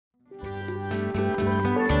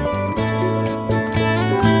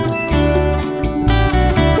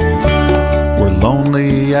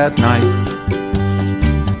lonely at night,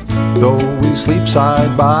 though we sleep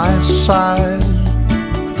side by side.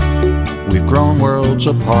 We've grown worlds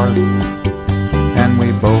apart, and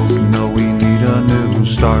we both know we need a new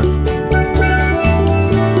start.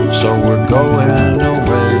 So we're going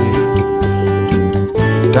away,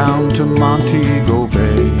 down to Montego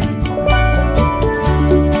Bay.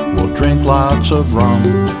 We'll drink lots of rum,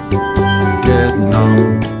 get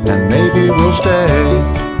numb, and maybe we'll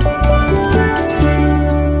stay.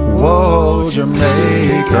 Whoa,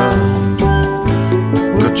 Jamaica,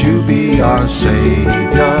 would you be our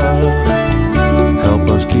savior? Help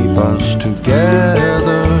us keep us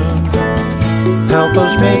together, help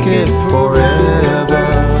us make it forever.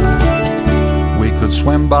 We could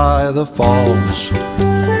swim by the falls,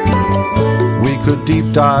 we could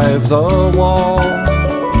deep dive the wall,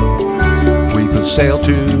 we could sail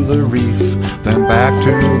to the reef, then back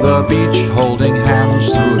to the beach, holding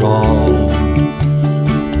hands through it all.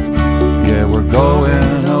 Yeah, we're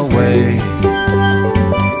going away,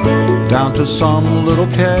 down to some little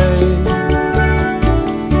cave.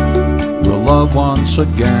 We'll love once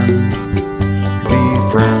again, be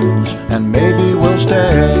friends, and maybe we'll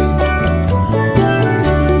stay.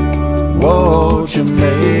 Whoa,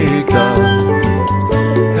 Jamaica,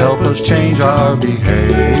 help us change our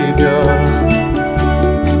behavior.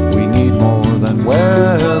 We need more than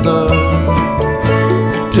weather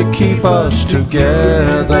to keep us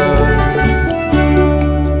together.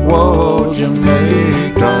 Whoa,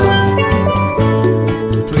 Jamaica,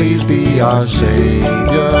 please be our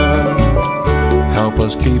savior. Help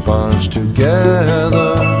us keep us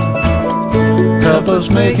together, help us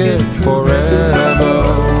make it forever.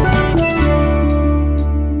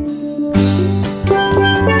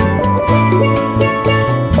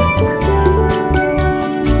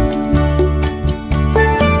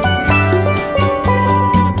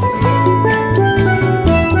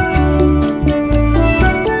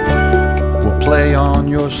 Play on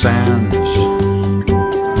your sands,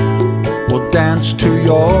 we'll dance to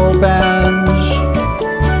your bands,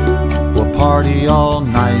 we'll party all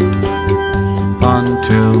night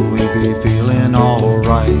until we be feeling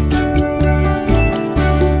alright.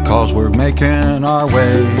 'Cause we're making our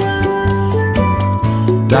way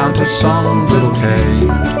down to some little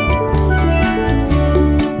cave.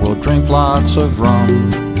 We'll drink lots of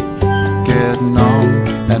rum, get numb,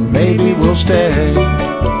 and maybe we'll stay.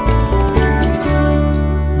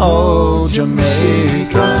 Oh,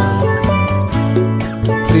 Jamaica,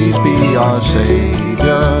 please be our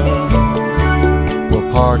savior. We'll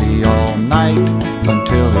party all night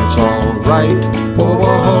until it's all right. Oh,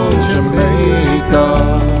 oh, Jamaica.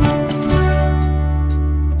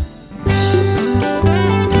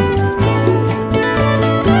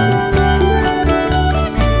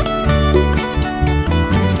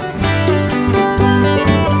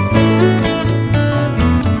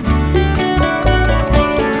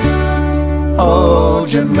 Oh,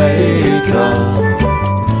 Jamaica,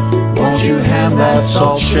 won't you hand that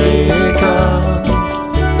salt shaker?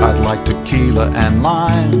 I'd like tequila and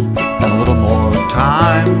lime, and a little more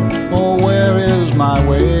time. Oh, where is my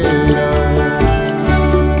waiter?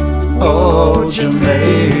 Oh,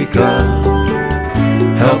 Jamaica,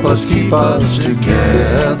 help us keep us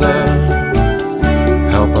together,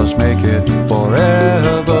 help us make it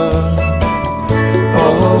forever.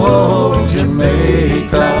 Oh,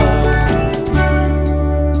 Jamaica.